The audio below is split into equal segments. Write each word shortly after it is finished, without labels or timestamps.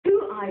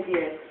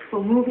ideas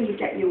for movies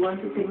that you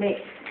wanted to make,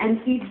 and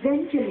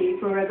eventually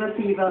Forever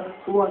Fever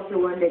was the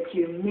one that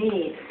you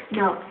made.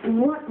 Now,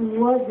 what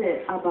was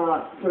it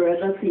about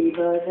Forever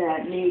Fever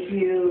that made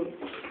you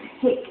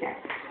take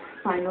that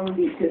final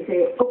leap to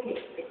say, okay,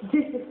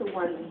 this is the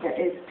one that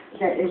is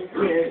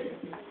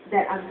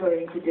that I'm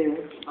going to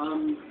do?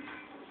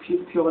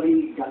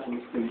 Purely gut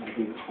instinct, I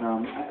think.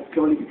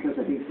 Purely because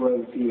I think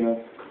Forever Fever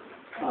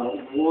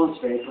was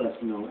very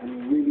personal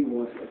and really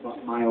was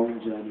about my own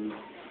journey.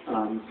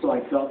 So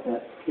I felt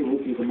that it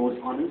would be the most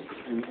honest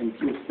and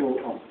truthful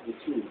of the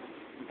two,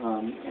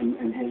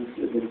 and hence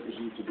the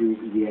decision to do it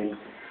in the end.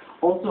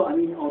 Also, I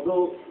mean,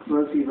 although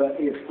Forever Fever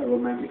is a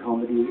romantic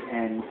comedy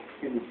and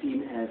can be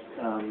seen as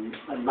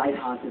a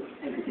light-hearted,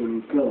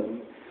 entertaining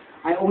film,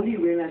 I only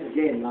realized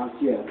again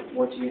last year,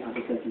 watching it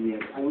after 13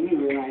 years, I only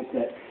realized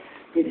that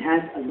it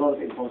has a lot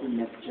of important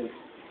messages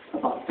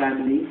about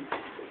family,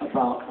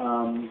 about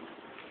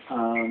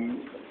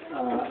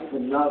the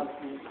love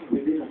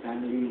within a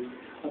family,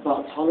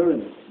 about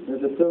tolerance.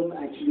 The film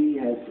actually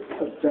has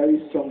a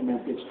very strong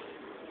message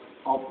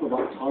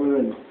about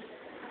tolerance,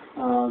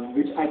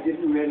 which I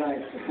didn't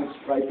realize was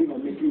writing or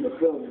making the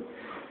film.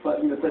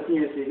 But 13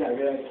 years later, I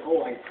realized,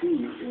 oh, I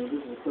see.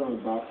 This is a film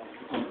about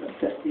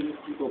accepting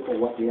people for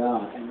what they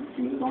are and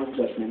being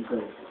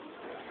non-judgmental.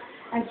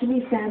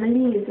 Actually,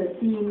 family is a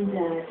theme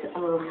that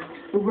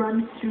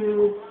runs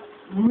through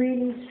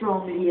really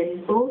strongly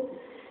in both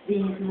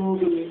these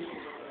movies.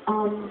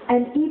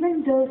 And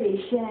even though they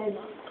shared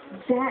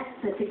that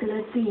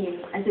particular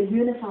theme as a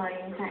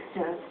unifying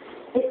factor,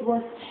 it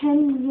was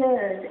 10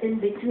 years in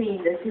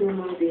between the two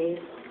movies.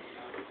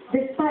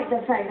 Despite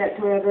the fact that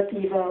Forever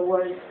Fever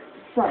was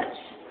such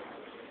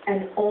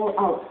an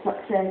all-out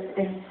success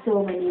in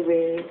so many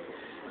ways,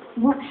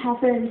 what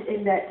happened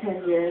in that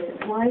 10 years?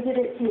 Why did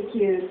it take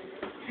you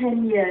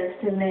 10 years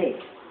to make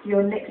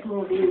your next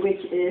movie,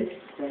 which is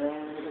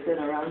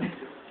around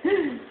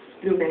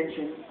Blue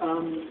Mansion?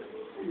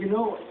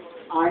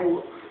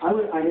 I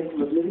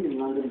was living in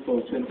London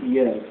for 20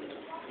 years,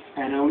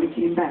 and I only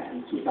came back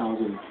in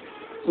 2000.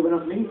 So when I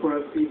was making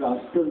Forever Fever, I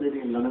was still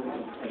living in London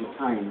at the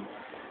time.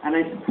 And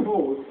I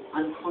suppose,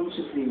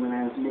 unconsciously, when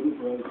I was making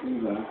Forever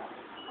Fever,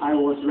 I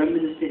was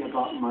reminiscing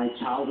about my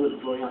childhood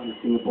growing up in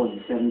Singapore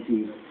in the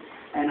 70s.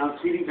 And I was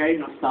feeling very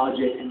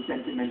nostalgic and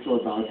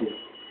sentimental about it.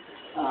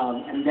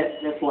 And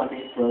that's why I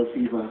made Forever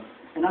Fever.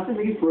 And after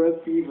making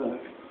Forever Fever,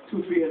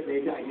 2-3 years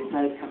later, I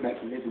decided to come back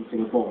to live in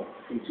Singapore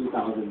in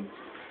 2000.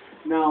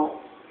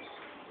 Now,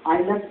 I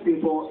left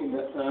Singapore in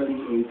the early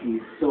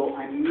 80s, so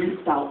I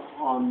missed out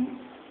on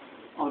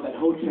that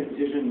whole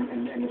transition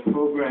and the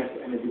progress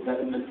and the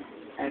development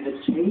and the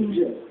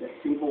changes that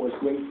Singapore was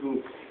going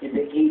through in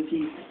the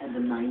 80s and the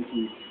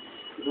 90s.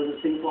 It was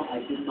a Singapore I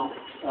did not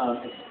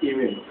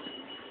experience.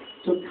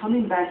 So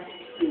coming back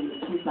in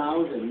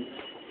 2000,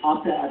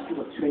 after an absence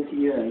of 20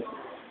 years,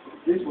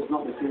 this was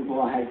not the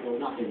Singapore I had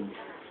grown up in.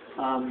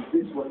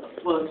 This was a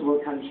first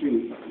world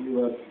country. We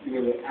were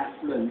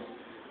affluent,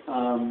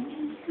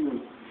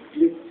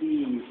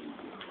 glitzy,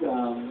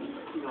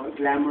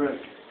 glamorous,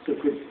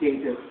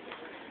 sophisticated.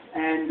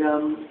 And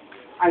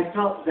I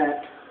felt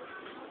that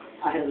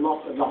I had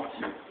lost a lot,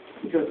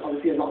 because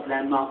obviously a lot of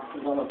landmarks,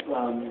 a lot of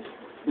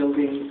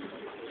buildings,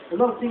 a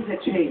lot of things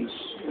had changed.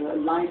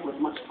 Life was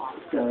much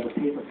faster, the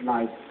pace of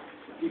life.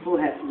 People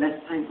had less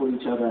time for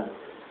each other.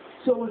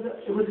 So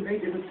it was a very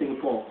different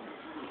Singapore.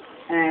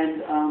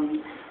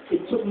 And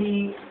it took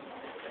me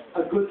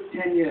a good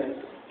 10 years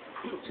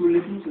to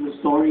listen to the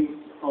stories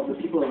of the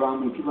people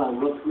around me, people I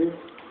worked with,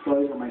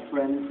 stories of my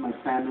friends, my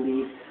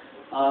family,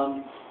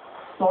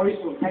 stories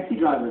from taxi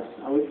drivers.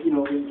 I would,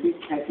 in big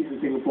taxis in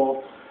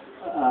Singapore,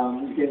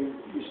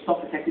 you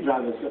stop the taxi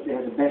drivers because they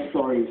have the best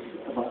stories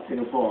about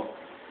Singapore.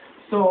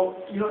 So,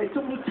 it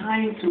took me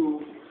time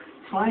to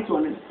try to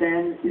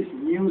understand this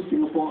new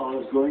Singapore I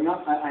was growing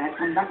up. I had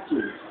come back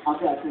to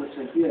after I finished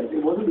 20 years.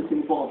 It wasn't the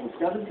Singapore of the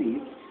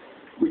 70s,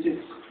 which is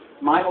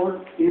my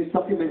own, is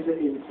documented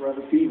in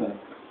Forever Fever,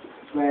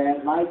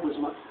 where life was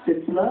much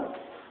simpler.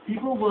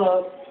 People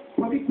were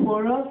probably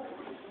poorer,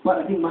 but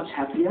I think much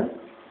happier.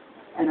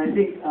 And I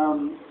think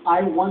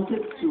I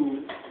wanted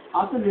to,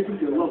 after listening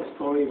to a lot of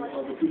stories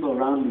of the people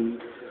around me,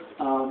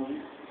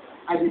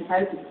 I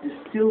decided to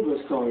distill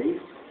those stories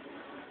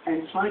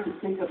and try to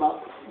think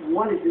about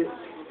what is it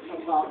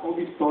about all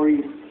these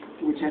stories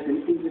which has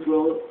an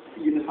integral,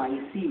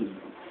 unifying theme.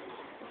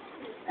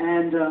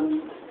 And,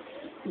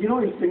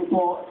 in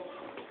Singapore,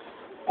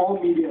 all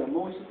media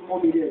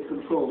is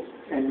controlled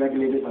and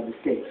regulated by the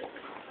state.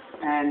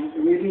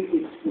 And really,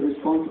 it's the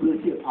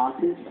responsibility of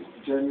artists,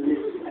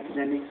 journalists,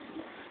 academics,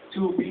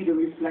 to be the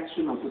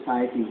reflection of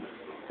society.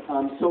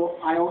 So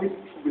I always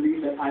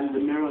believe that I'm the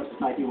mirror of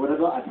society.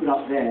 Whatever I put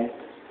out there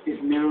is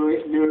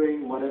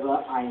mirroring whatever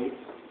I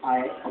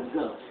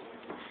observe,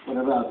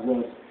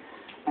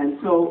 And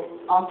so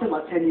after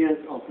about 10 years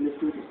of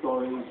listening to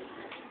stories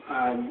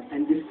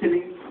and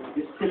distilling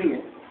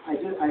it,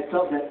 I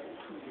felt that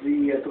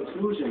the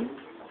conclusion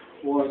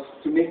was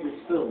to make this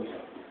film,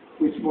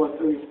 which was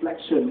a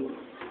reflection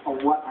of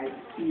what I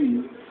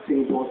see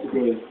Singapore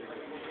today.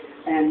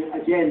 And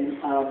again,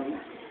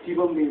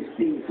 people may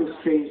think it's so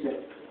strange that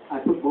I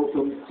put both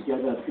films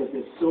together because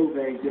they're so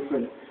very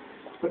different.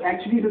 But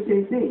actually the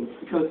same thing,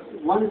 because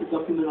one is a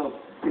document of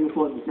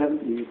Singapore in the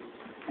 70s,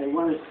 and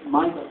one is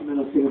my document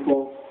of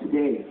Singapore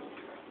today.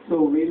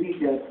 So really,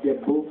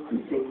 they're both the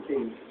same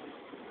thing.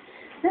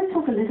 Let's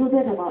talk a little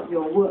bit about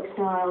your work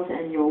styles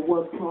and your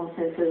work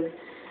processes.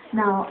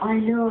 Now, I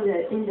know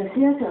that in the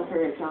theatre,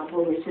 for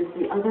example, which is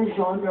the other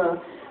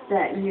genre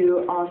that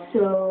you are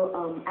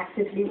so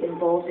actively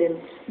involved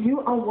in, you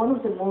are one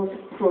of the most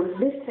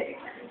prolific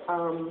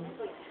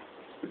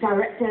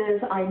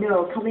directors I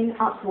know, coming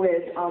up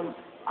with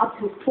up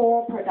to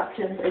 4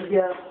 productions a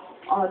year,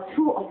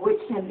 2 of which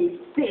can be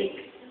big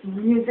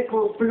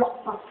musical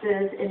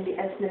blockbusters in the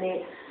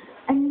Esplanade.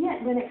 And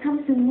yet, when it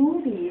comes to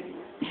movies,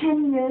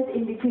 10 years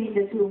in between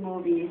the 2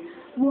 movies,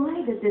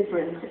 why the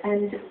difference?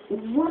 And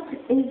what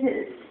is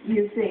it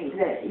you think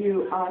that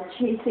you are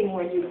chasing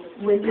when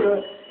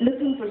you're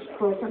looking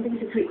for something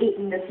to create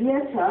in the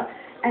theatre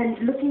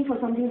and looking for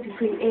something to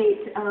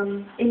create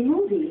in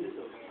movies?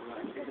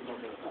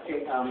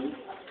 Okay,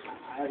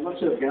 I'm not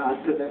sure if I can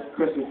answer that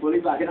question fully,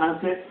 but I can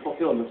answer it for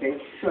film, okay?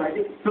 Sure, I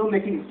think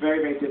filmmaking is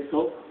very, very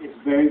difficult. It's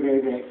very,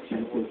 very, very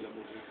expensive.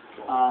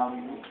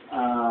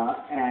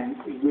 And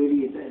it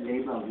really is a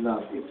labor of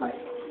love. It's like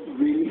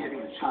really having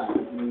a child.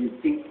 You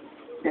think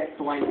that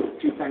twice,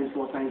 3 times,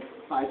 4 times,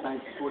 5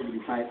 times before you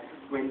decide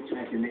when to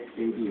have your next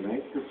baby,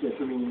 right? Because there's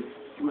too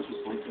much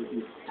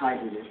responsibility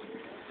tied with it.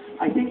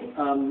 I think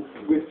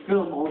with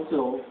film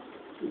also,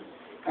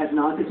 as an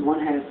artist, one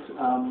has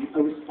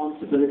a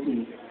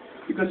responsibility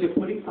because you're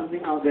putting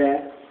something out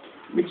there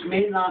which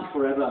may last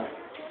forever.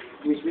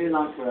 It will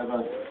last.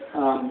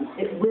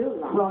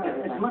 Well,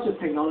 as much as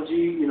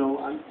technology, I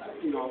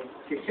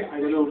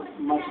don't know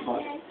much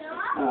about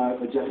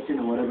the gelatin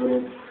or whatever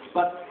it is,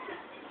 but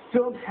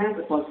film has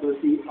the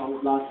possibility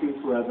of lasting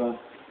forever.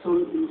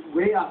 So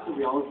way after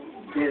we're all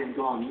dead and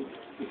gone,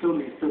 the film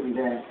may still be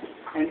there.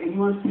 And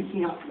anyone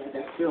picking up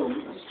that film,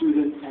 a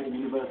student at a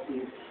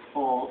university,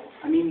 or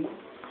I'm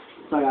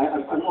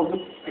also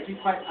actually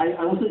I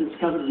also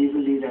discovered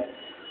recently that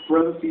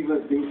forever fever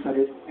is being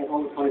studied at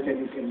all the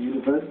polytechnics and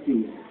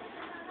universities.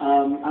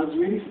 I was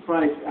really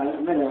surprised. I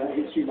met a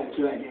history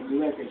lecturer in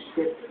the US, and she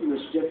said,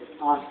 she just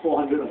asked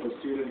 400 of the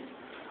students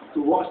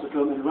to watch the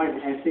film and write an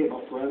essay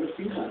about forever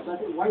fever. So I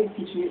said, why are you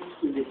teaching it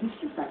in the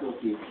history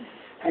faculty?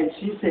 And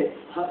she said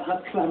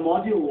her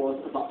module was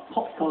about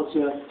pop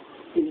culture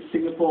in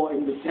Singapore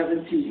in the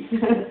 70s.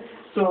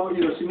 So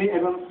she made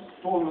everyone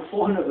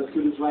 400 of the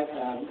students write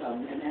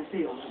an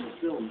essay on the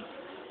film.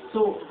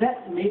 So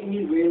that made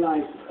me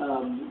realize,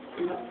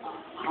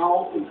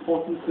 how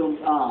important films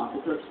are,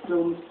 because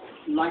films,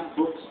 like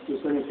books to a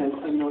certain extent,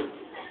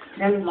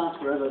 can last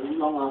forever,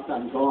 long after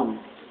I'm gone.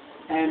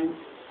 And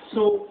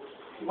so,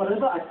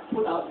 whatever I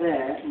put out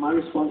there, my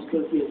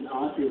responsibility as an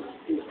artist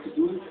is to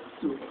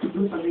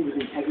do something with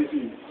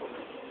integrity,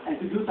 and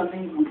to do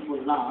something which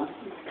will last,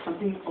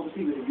 something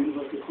obviously with a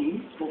universal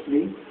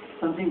hopefully,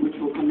 something which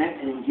will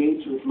connect and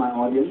engage with my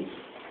audience.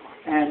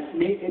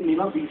 And it may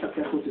not be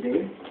successful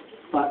today,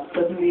 but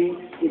certainly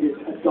it is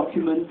a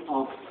document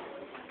of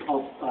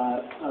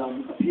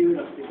a period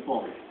of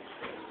Singapore.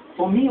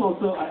 For me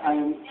also,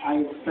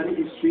 I studied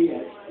history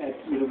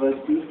at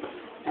university,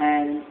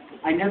 and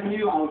I never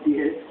knew I would be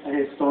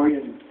a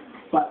historian.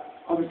 But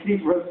obviously,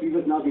 forever fever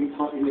is now being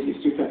taught in the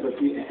history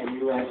faculty at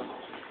US,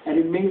 and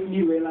it made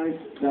me realize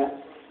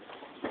that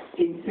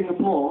in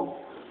Singapore,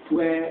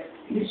 where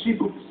history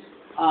books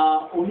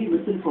are only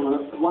written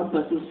from one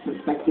person's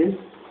perspective,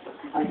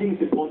 I think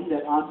it's important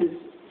that artists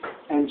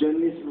and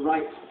journalists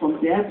write from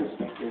their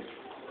perspective,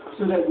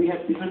 so that we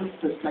have different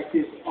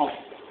perspectives of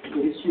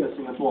the history of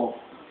Singapore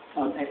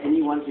at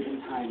any one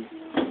given time.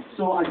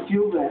 So I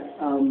feel that,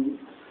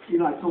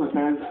 I told my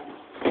parents,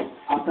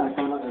 after I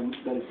found out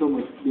that the film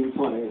was being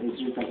taught at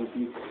history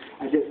faculty,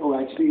 I said, oh,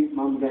 actually,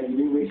 Mom, Dad, you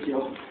didn't waste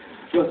your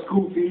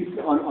school fees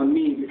on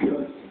me,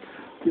 because,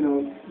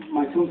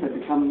 my films have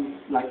become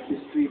like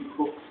history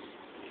books.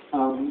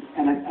 And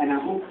I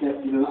hope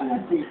that, and I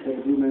think that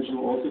the Blue Mansion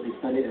will also be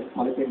studied at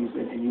polytechnics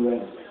and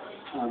US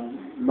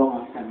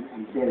long after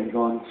I'm dead and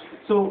gone.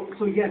 So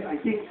yes, I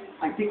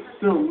think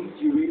films,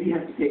 you really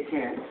have to take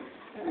care,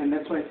 and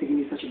that's why it's taken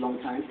me such a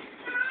long time.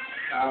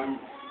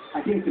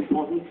 I think it's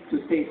important to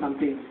say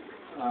something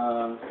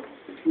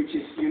which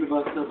is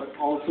universal, but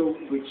also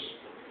which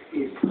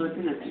is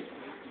pertinent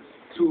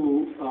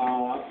to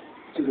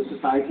the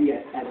society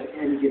at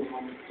any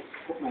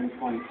given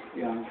point.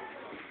 Yeah.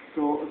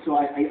 So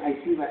I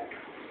feel that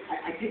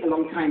I take a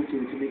long time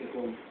to make a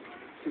film,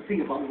 to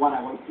think about what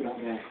I want to put out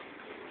there.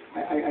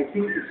 I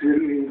think it's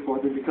really, really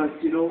important because,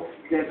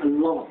 there's a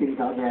lot of things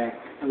out there,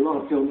 a lot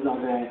of films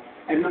out there,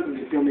 and not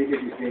only filmmakers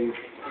these days.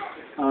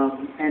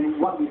 And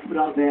what we put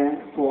out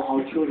there for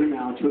our children and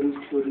our children's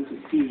children to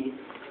see,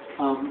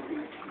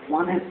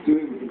 one has to do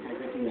it with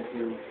integrity, I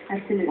feel.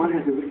 Absolutely. One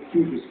has a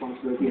huge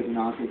responsibility as an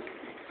artist.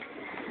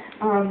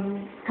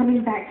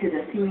 Coming back to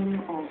the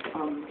theme of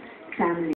family.